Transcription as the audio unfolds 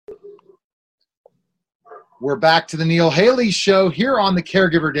We're back to the Neil Haley Show here on the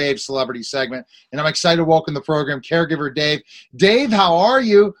Caregiver Dave Celebrity segment, and I'm excited to welcome the program Caregiver Dave. Dave, how are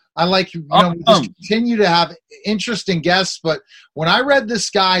you? I like, we just continue to have interesting guests, but when I read this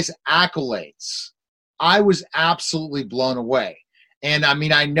guy's accolades, I was absolutely blown away. And I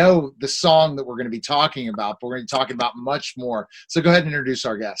mean, I know the song that we're going to be talking about, but we're going to be talking about much more. So go ahead and introduce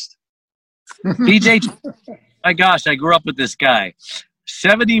our guest. BJ, my gosh, I grew up with this guy.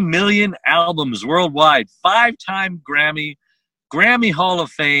 70 million albums worldwide, 5-time Grammy Hall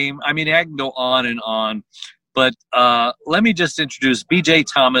of Fame. I mean, I can go on. But let me just introduce BJ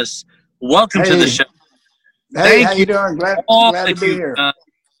Thomas. Welcome to the show. Hey, how you doing? Glad to be here.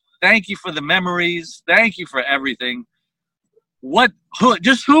 Thank you for the memories. Thank you for everything. Who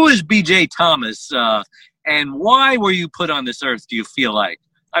is BJ Thomas, and why were you put on this earth, do you feel like?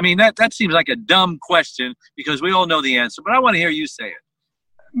 I mean, that seems like a dumb question because we all know the answer, but I want to hear you say it.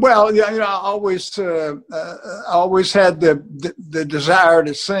 Well, yeah, I always had the desire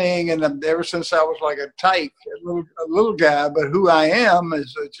to sing, and ever since I was like a tyke, a little guy. But who I am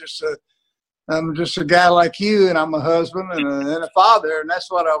is I'm just a guy like you, and I'm a husband and a father, and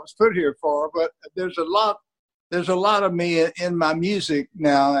that's what I was put here for. But there's a lot of me in my music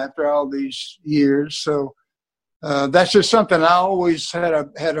now after all these years. So that's just something I always had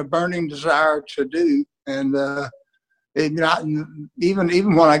a burning desire to do, and. Even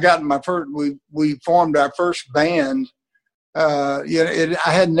when I got in my first, we formed our first band. I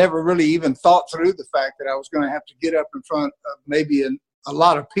had never really even thought through the fact that I was going to have to get up in front of maybe a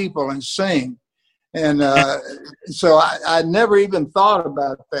lot of people and sing, and so I never even thought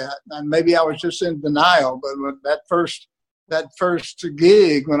about that. And maybe I was just in denial. But when that first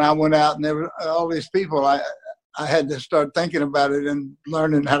gig, when I went out and there were all these people, I had to start thinking about it and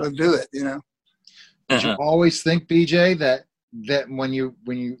learning how to do it. Did you always think, BJ, that when you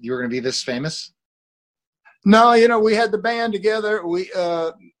were going to be this famous? No, we had the band together.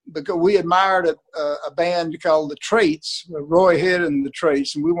 Because we admired a band called the Traits, Roy Hidd and the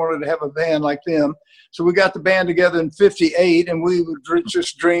Traits, and we wanted to have a band like them. So we got the band together in '58, and we would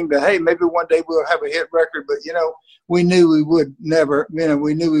just dream that, hey, maybe one day we'll have a hit record. But we knew we would never.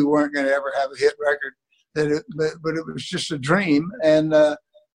 We knew we weren't going to ever have a hit record. But it was just a dream, and.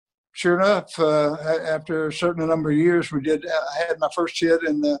 Sure enough, after a certain number of years, I had my first hit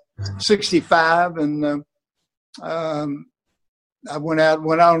in '65, and I went out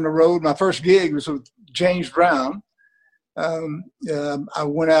on the road. My first gig was with James Brown. I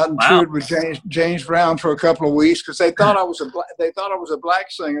went out and toured with James Brown for a couple of weeks because they thought I was a black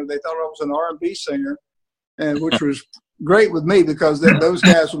singer. They thought I was an R&B singer, and which was great with me because those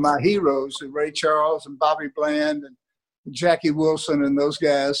guys were my heroes: Ray Charles and Bobby Bland and Jackie Wilson and those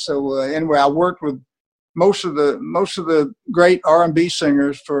guys. So anyway, I worked with most of the great R&B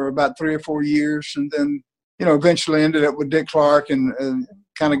singers for about 3 or 4 years, and then eventually ended up with Dick Clark and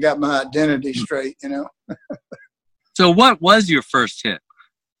kind of got my identity straight. So what was your first hit?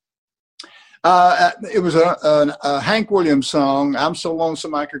 It was a Hank Williams song. "I'm So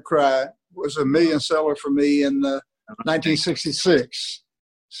Lonesome I Could Cry." It was a million seller for me in 1966.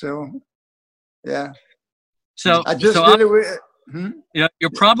 So yeah. So I just did it with.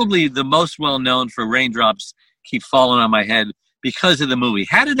 You're probably the most well known for "Raindrops Keep Falling on My Head" because of the movie.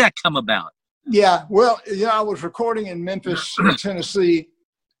 How did that come about? Yeah, well, I was recording in Memphis, Tennessee,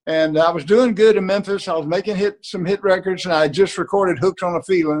 and I was doing good in Memphis. I was making some hit records, and I just recorded "Hooked on a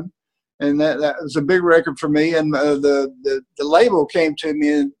Feeling," and that was a big record for me. And the label came to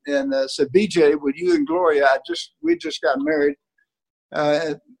me and said, "BJ, would you and Gloria? We just got married."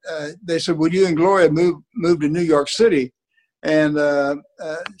 They said, "Would you and Gloria move to New York City?" And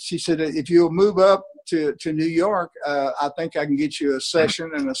she said, "If you'll move up to New York, I think I can get you a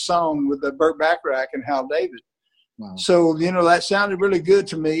session and a song with Burt Bacharach and Hal David." Wow. So that sounded really good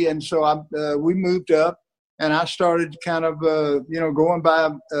to me, and so we moved up, and I started kind of going by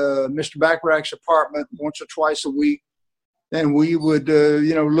Mr. Bacharach's apartment once or twice a week, and we would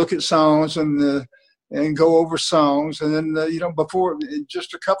look at songs and go over songs. And then, before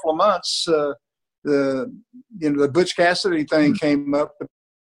just a couple of months, the Butch Cassidy thing came up, the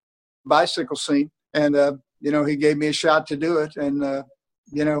bicycle scene. And, he gave me a shot to do it. And,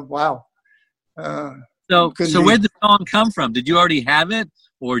 wow. So where'd the song come from? Did you already have it,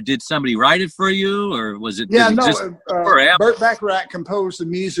 or did somebody write it for you, or was it? Burt Bacharach composed the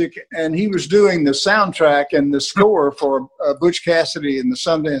music, and he was doing the soundtrack and the score for Butch Cassidy and the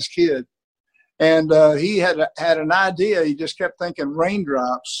Sundance Kid. And he had an idea. He just kept thinking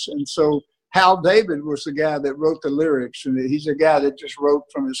raindrops. And so Hal David was the guy that wrote the lyrics, and he's a guy that just wrote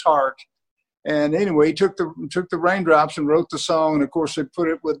from his heart. And anyway, he took the raindrops and wrote the song. And of course, they put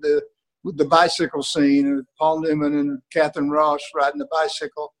it with the with the bicycle scene, with Paul Newman and Catherine Ross riding the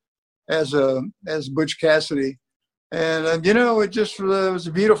bicycle as Butch Cassidy. And it just was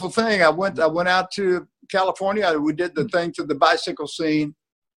a beautiful thing. I went out to California. We did the thing to the bicycle scene,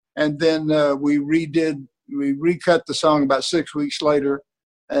 and then we recut the song about 6 weeks later,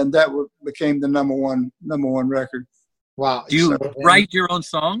 and that became the number one record. Wow! Do you write your own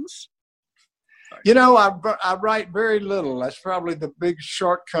songs? I write very little. That's probably the big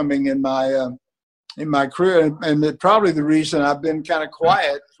shortcoming in my career, and probably the reason I've been kind of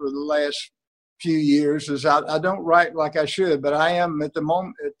quiet for the last few years is I don't write like I should. But I am at the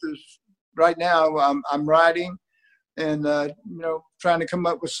moment. Right now, I'm writing and trying to come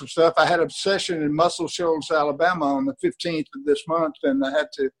up with some stuff. I had a session in Muscle Shoals, Alabama, on the 15th of this month, and I had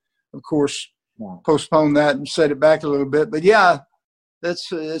to, of course, postpone that and set it back a little bit. But yeah,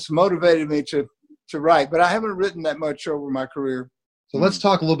 it's motivated me to write, but I haven't written that much over my career. So let's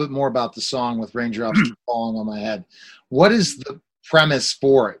talk a little bit more about the song with Raindrops Keep Falling on My Head. What is the premise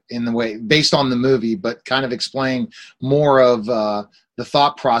for it in the way based on the movie, but kind of explain more of the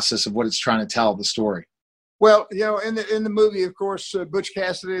thought process of what it's trying to tell, the story? Well, in the movie, of course, Butch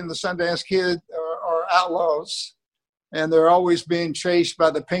Cassidy and the Sundance Kid are outlaws, and they're always being chased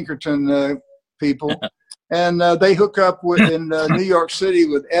by the Pinkerton people. And they hook up in New York City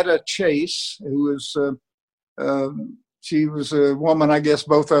with Etta Chase, who is she was a woman I guess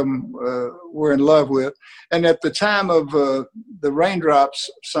both of them were in love with. And at the time of the Raindrops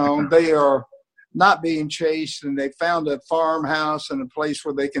song, they are not being chased, and they found a farmhouse and a place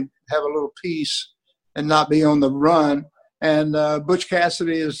where they can have a little peace and not be on the run. And Butch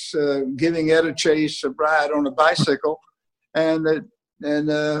Cassidy is giving Etta Chase a ride on a bicycle, and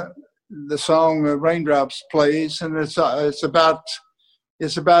the song Raindrops plays, and it's about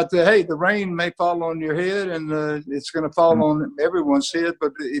the rain may fall on your head, and it's going to fall on everyone's head,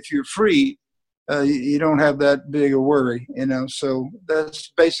 but if you're free, you don't have that big a worry, so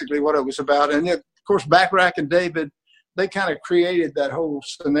that's basically what it was about. And of course, Bacharach and David, they kind of created that whole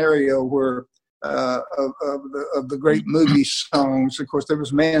scenario where of the great movie songs. Of course, there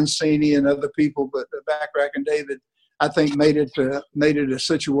was Nassaney and other people, but Bacharach and David, I think, made it a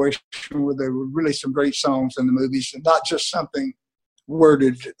situation where there were really some great songs in the movies, and not just something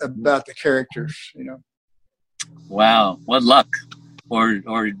worded about the characters. Wow, what luck!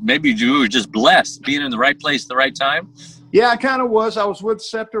 Or maybe you were just blessed being in the right place at the right time. Yeah, I kind of was. I was with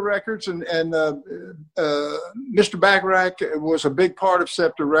Scepter Records, and Mr. Bacharach was a big part of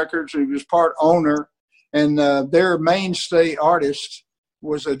Scepter Records. He was part owner, and their mainstay artist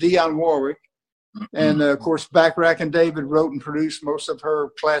was Dionne Warwick. And, of course, Bacharach and David wrote and produced most of her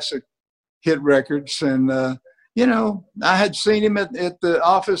classic hit records. And, I had seen him at the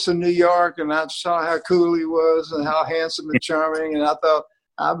office in New York, and I saw how cool he was and how handsome and charming. And I thought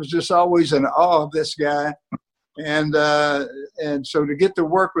I was just always in awe of this guy. And so to get to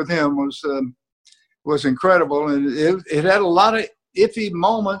work with him was incredible. And it had a lot of iffy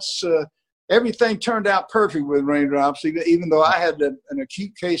moments. Everything turned out perfect with Raindrops, even though I had an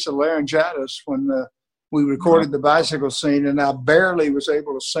acute case of laryngitis when we recorded the bicycle scene, and I barely was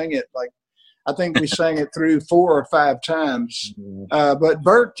able to sing it. Like, I think we sang it through 4 or 5 times. But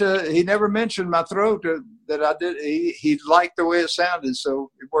Bert, he never mentioned my throat that I did. He liked the way it sounded,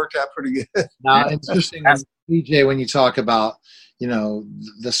 so it worked out pretty good. Now, it's interesting, DJ, when you talk about,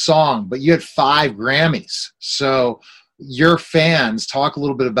 the song, but you had 5 Grammys. So your fans, talk a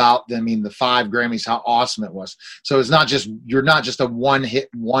little bit about them. I mean, the 5 Grammys, how awesome it was. So you're not just a one-hit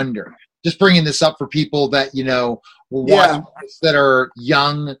wonder. Just bringing this up for people that will watch that are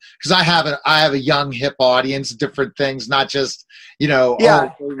young, because I have a young hip audience, different things, not just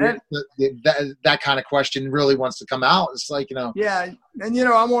that kind of question really wants to come out. It's like yeah, and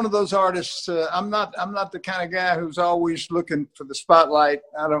I'm one of those artists. I'm not the kind of guy who's always looking for the spotlight.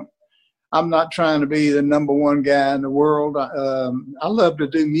 I'm not trying to be the number one guy in the world. I love to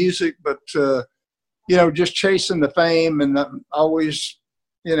do music, but, just chasing the fame and always,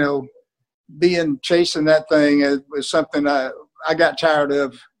 chasing that thing was something I got tired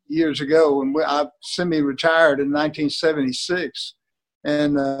of years ago. And I semi-retired in 1976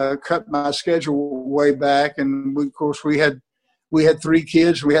 and cut my schedule way back. And of course, we had 3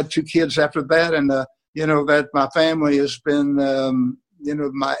 kids. We had 2 kids after that. And, that my family has been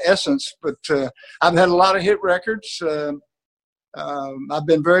my essence, but I've had a lot of hit records. I've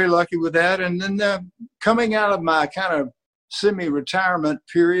been very lucky with that. And then coming out of my kind of semi-retirement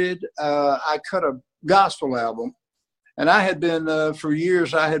period, I cut a gospel album. And I had been, for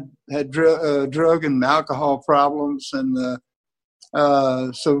years, I had drug and alcohol problems. And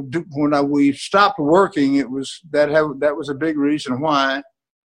so when we stopped working, it was that was a big reason why.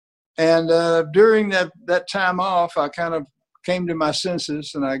 And during that time off, I kind of came to my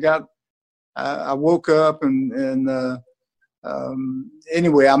senses, and I woke up and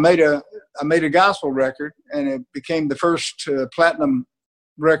anyway, I made a gospel record, and it became the first platinum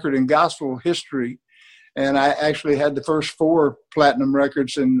record in gospel history. And I actually had the first 4 platinum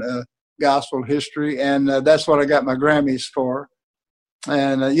records in gospel history, and that's what I got my Grammys for.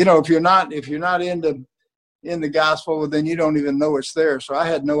 And if you're not in the gospel, then you don't even know it's there. So I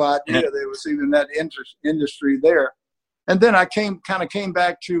had no idea there was even that industry there. And then I came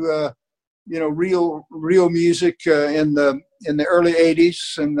back to real music in the early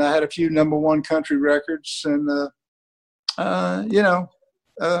 '80s, and I had a few #1 country records, and I've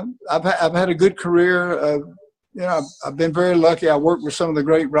had a good career. I've been very lucky. I worked with some of the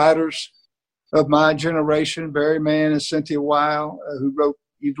great writers of my generation, Barry Mann and Cynthia Weil, who wrote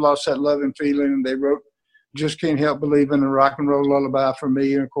 "You've Lost That Loving Feeling," and they wrote "Just Can't Help Believing" and "Rock and Roll Lullaby" for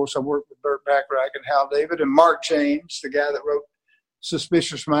me. And of course, I worked with Burt Bacharach and Hal David, and Mark James, the guy that wrote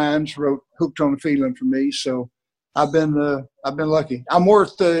 "Suspicious Minds," wrote "Hooked on a Feeling" for me. So I've been lucky. I'm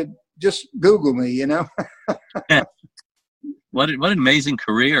worth just Google me, Yeah. What an amazing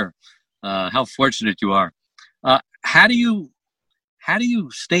career! How fortunate you are. How do you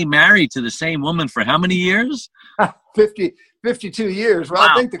stay married to the same woman for how many years? 52 years. Well,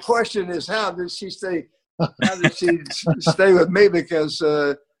 wow. I think the question is, how did she stay? How did she stay with me? Because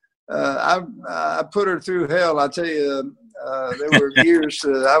I put her through hell. I tell you, there were years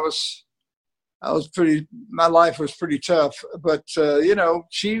I was pretty. My life was pretty tough, but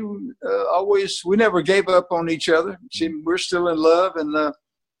she always. We never gave up on each other. We're still in love,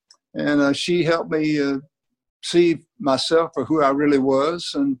 and she helped me see myself for who I really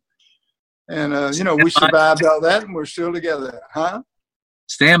was, and we survived all that, and we're still together, huh?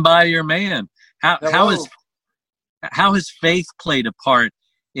 Stand by your man. How has faith played a part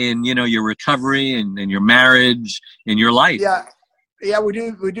in your recovery and your marriage, in your life? Yeah, we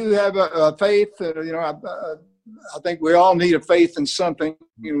do have a faith. I think we all need a faith in something.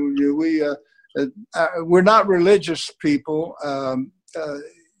 We're not religious people. I'm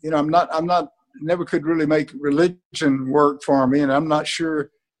not. Never could really make religion work for me, and I'm not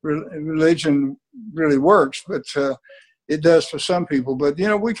sure religion really works, but it does for some people. But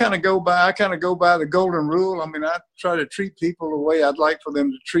I kind of go by the golden rule. I mean, I try to treat people the way I'd like for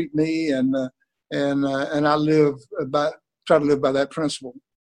them to treat me, and I try to live by that principle.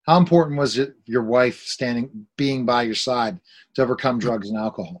 How important was it your wife being by your side to overcome drugs and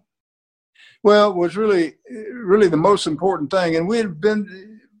alcohol? Well, it was really the most important thing, and we had been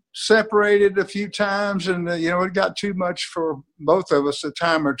separated a few times, and it got too much for both of us a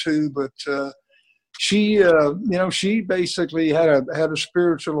time or two. But she basically had a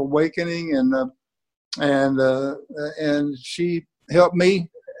spiritual awakening, and she helped me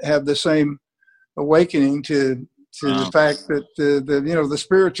have the same awakening to the fact that the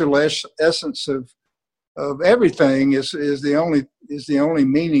spiritual essence of everything is the only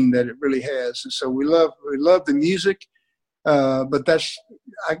meaning that it really has. And so we love the music. But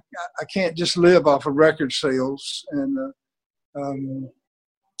I can't just live off of record sales, and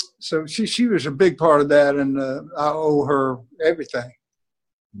so she was a big part of that, and I owe her everything.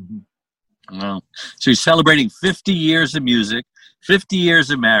 Mm-hmm. Wow! So you're celebrating 50 years of music, 50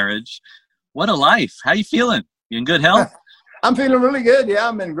 years of marriage. What a life! How you feeling? You in good health? I'm feeling really good. Yeah,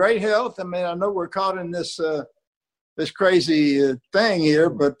 I'm in great health. I mean, I know we're caught in this crazy thing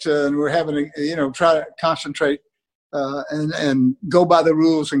here, but we're having to try to concentrate. And go by the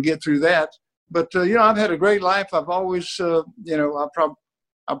rules and get through that. But I've had a great life. I've always, I'll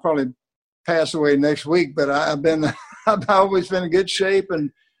probably pass away next week, but I've always been in good shape, and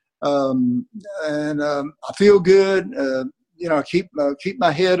I feel good. I keep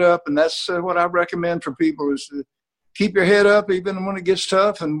my head up, and that's what I recommend for people is to keep your head up even when it gets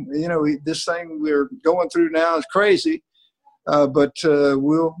tough. And this thing we're going through now is crazy, but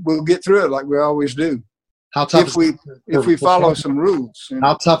we'll get through it like we always do. How tough if we follow some rules.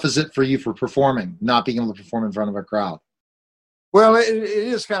 How tough is it for you for performing, not being able to perform in front of a crowd? Well, it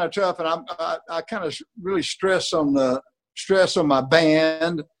is kind of tough, and I kind of really stress on my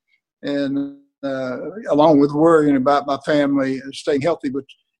band, and along with worrying about my family and staying healthy. But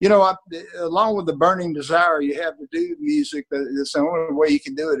along with the burning desire you have to do music, it's the only way you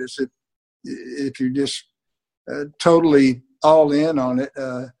can do it is if you're just totally all in on it.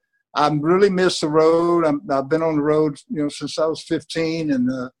 I really miss the road. I've been on the road, since I was 15,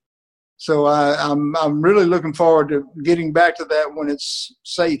 and so I'm really looking forward to getting back to that when it's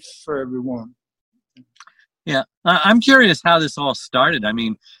safe for everyone. Yeah, I'm curious how this all started. I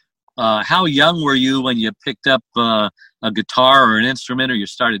mean, how young were you when you picked up a guitar or an instrument, or you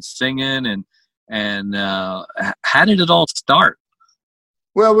started singing, and how did it all start?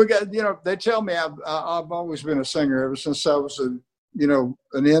 Well, we got, they tell me I've always been a singer ever since I was an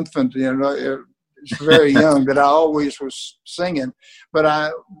infant, it's very young that I always was singing. But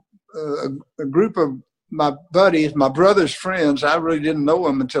a group of my buddies, my brother's friends, I really didn't know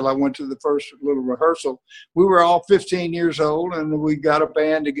them until I went to the first little rehearsal. We were all 15 years old, and we got a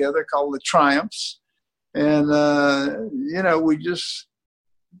band together called the Triumphs. And, we just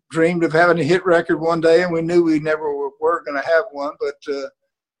dreamed of having a hit record one day, and we knew we never were going to have one. But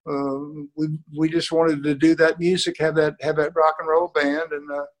we just wanted to do that music, have that rock and roll band,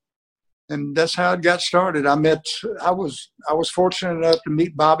 and that's how it got started. I was fortunate enough to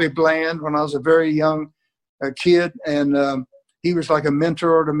meet Bobby Bland when I was a very young kid, and he was like a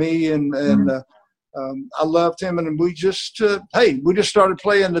mentor to me, and I loved him. And we just started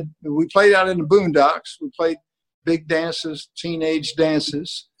playing. We played out in the boondocks. We played big dances, teenage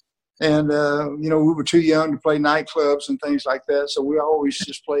dances. And, we were too young to play nightclubs and things like that. So we always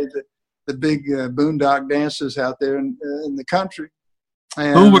just played the big boondock dances out there in the country.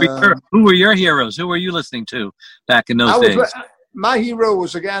 And, who were your heroes? Who were you listening to back in those days? My hero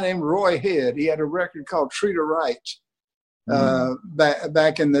was a guy named Roy Head. He had a record called Treat Her Right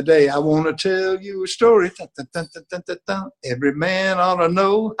back in the day. I want to tell you a story. Dun, dun, dun, dun, dun, dun, dun. Every man ought to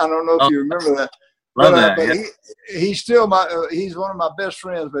know. I don't know if you remember that. Love that. But Yeah. he's still he's one of my best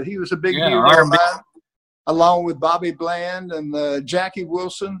friends, but he was a big hero of mine, along with Bobby Bland, and Jackie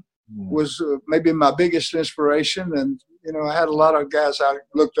Wilson was maybe my biggest inspiration. And, I had a lot of guys I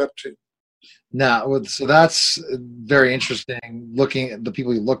looked up to. Now, so that's very interesting, looking at the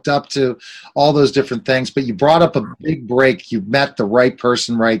people you looked up to, all those different things. But you brought up a big break. You met the right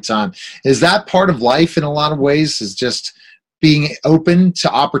person, right time. Is that part of life in a lot of ways, is just being open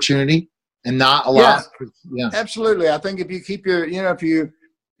to opportunity and not allow? Yeah, absolutely. I think if you keep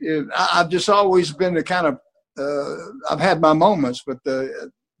I've just always been the kind of, I've had my moments, but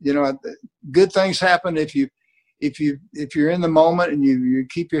good things happen if you're in the moment and you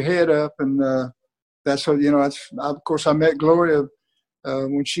keep your head up, and that's what, of course I met Gloria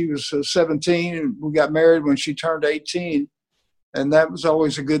when she was 17, and we got married when she turned 18. And that was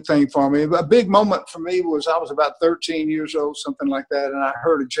always a good thing for me. A big moment for me was I was about 13 years old, something like that, and I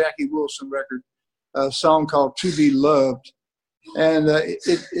heard a Jackie Wilson record, a song called To Be Loved. And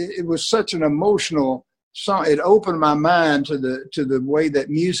it was such an emotional song. It opened my mind to the way that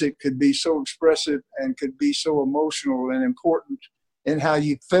music could be so expressive and could be so emotional and important in how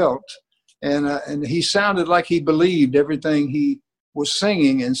you felt. And he sounded like he believed everything he was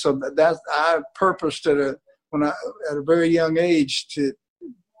singing. And so that I purposed at a very young age to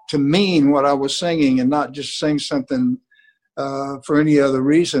mean what I was singing, and not just sing something for any other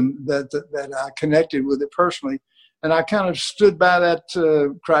reason, that I connected with it personally. And I kind of stood by that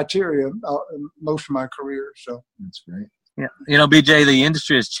criteria most of my career. So that's great. Yeah, BJ, the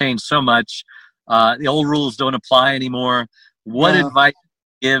industry has changed so much. The old rules don't apply anymore. What advice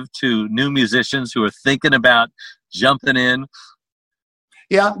do you give to new musicians who are thinking about jumping in?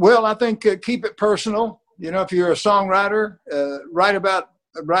 Yeah, well, I think keep it personal. If you're a songwriter, write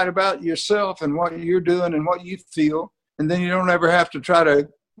about yourself and what you're doing and what you feel, and then you don't ever have to try to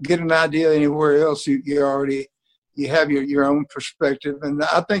get an idea anywhere else. You have your own perspective, and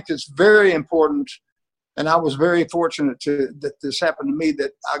I think it's very important. And I was very fortunate that this happened to me,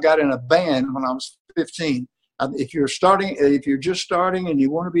 that I got in a band when I was 15. If you're just starting and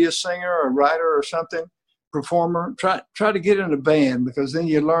you want to be a singer or a writer or something, performer, try to get in a band, because then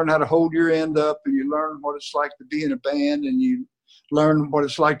you learn how to hold your end up, and you learn what it's like to be in a band, and you learn what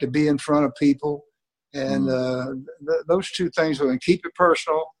it's like to be in front of people. And those two things will keep it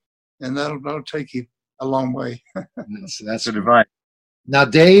personal, and that'll take you a long way. That's good advice. Now,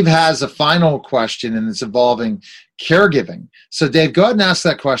 Dave has a final question, and it's involving caregiving. So, Dave, go ahead and ask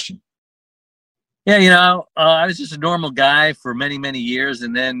that question. Yeah, I was just a normal guy for many, many years.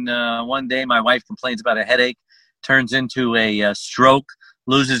 And then one day my wife complains about a headache, turns into a stroke,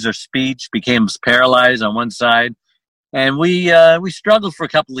 loses her speech, becomes paralyzed on one side. And we struggled for a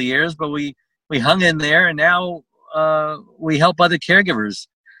couple of years, but we hung in there. And now we help other caregivers,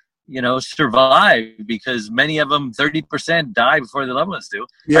 survive, because many of them, 30%, die before their loved ones do.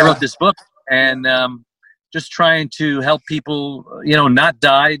 Yeah. I wrote this book, and just trying to help people, not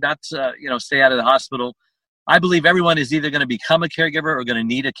die, not, stay out of the hospital. I believe everyone is either going to become a caregiver or going to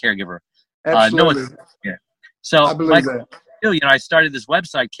need a caregiver. Absolutely. So I believe that. I started this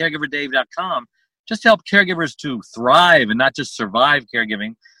website, caregiverdave.com, just to help caregivers to thrive and not just survive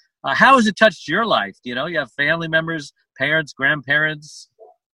caregiving. How has it touched your life? You have family members, parents, grandparents.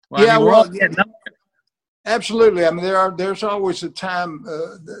 Well, we're all getting up there. Absolutely. I mean, there's always a time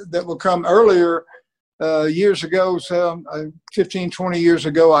that will come. Earlier years ago, so 15, 20 years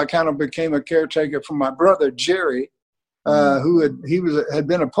ago, I kind of became a caretaker for my brother Jerry, who had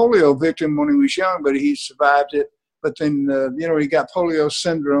been a polio victim when he was young, but he survived it. But then he got polio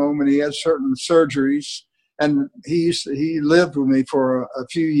syndrome, and he had certain surgeries, and he lived with me for a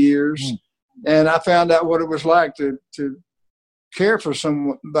few years, and I found out what it was like to care for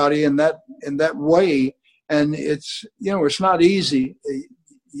somebody in that way. And it's not easy.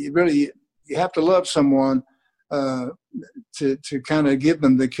 You have to love someone to kind of give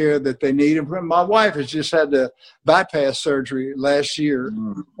them the care that they need. And my wife has just had the bypass surgery last year,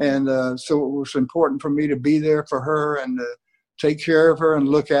 and so it was important for me to be there for her and take care of her and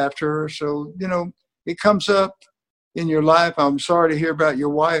look after her. So it comes up in your life. I'm sorry to hear about your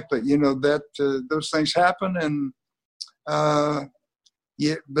wife, but that those things happen, and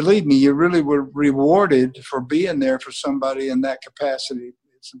believe me, you really were rewarded for being there for somebody in that capacity.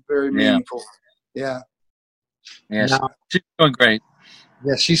 It's very meaningful. Yeah. Yeah. She's doing great.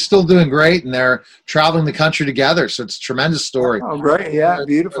 Yeah, she's still doing great, and they're traveling the country together. So it's a tremendous story. Oh, great. Yeah.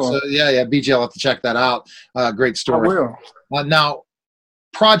 Beautiful. So, yeah. BJ, I'll have to check that out. Great story. I will. Now,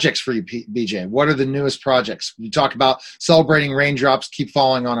 projects for you, BJ. What are the newest projects? You talk about celebrating Raindrops Keep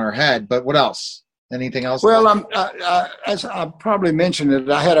Falling on Our Head, but what else? Anything else? Well, as I probably mentioned it,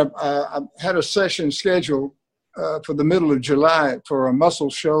 I had a session scheduled for the middle of July for a Muscle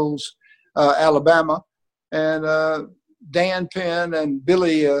Shoals, Alabama, and Dan Penn and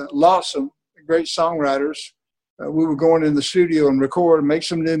Billy Lawson, great songwriters. We were going in the studio and record and make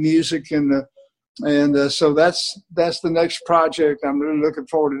some new music, and so that's the next project I'm really looking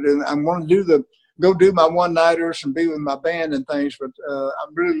forward to doing. I'm going to go do my one-nighters and be with my band and things, but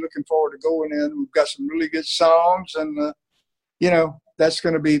I'm really looking forward to going in. We've got some really good songs, and that's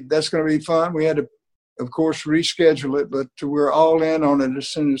going to be fun. We had to, of course, reschedule it, but we're all in on it as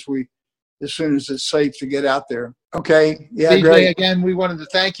soon as it's safe to get out there. Okay, yeah, BJ, great. Again, we wanted to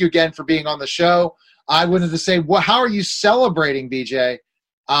thank you again for being on the show. I wanted to say, how are you celebrating, BJ?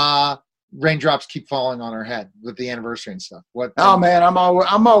 Raindrops Keep Falling on Our Head with the anniversary and stuff. Oh man, I'm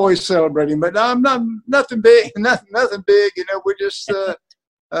always celebrating, but I'm nothing big. We're just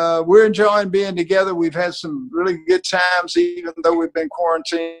we're enjoying being together. We've had some really good times, even though we've been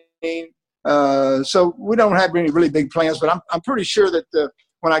quarantined. So we don't have any really big plans, but I'm pretty sure that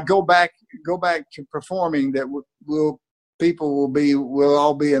when I go back to performing, that we'll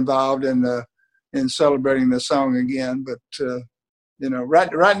all be involved in celebrating the song again. But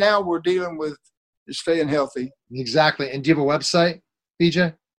right now we're dealing with staying healthy. Exactly. And do you have a website,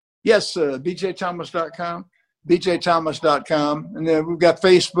 BJ? Yes, bjthomas.com, bjthomas.com. And then we've got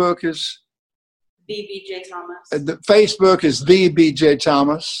Facebook is The BJ Thomas. The Facebook is The BJ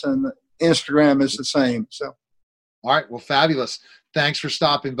Thomas, and the Instagram is the same. So, all right. Well, fabulous. Thanks for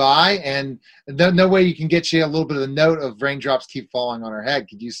stopping by. And no way you can get you a little bit of the note of Raindrops Keep Falling on Our Head.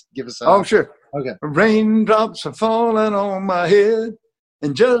 Could you give us a... Oh, sure. Okay. Raindrops are falling on my head,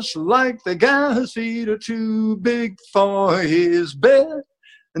 and just like the guy's feet are too big for his bed,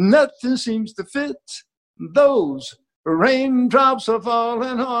 and nothing seems to fit. Those raindrops are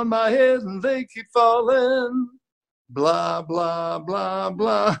falling on my head, and they keep falling. Blah, blah, blah,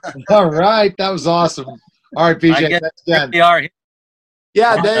 blah. All right. That was awesome. All right, BJ. That's done.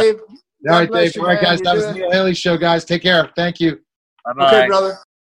 Yeah, Dave. All right, Dave. All right, guys. That was the Neil Haley Show, guys. Take care. Thank you. Bye-bye. Okay, brother.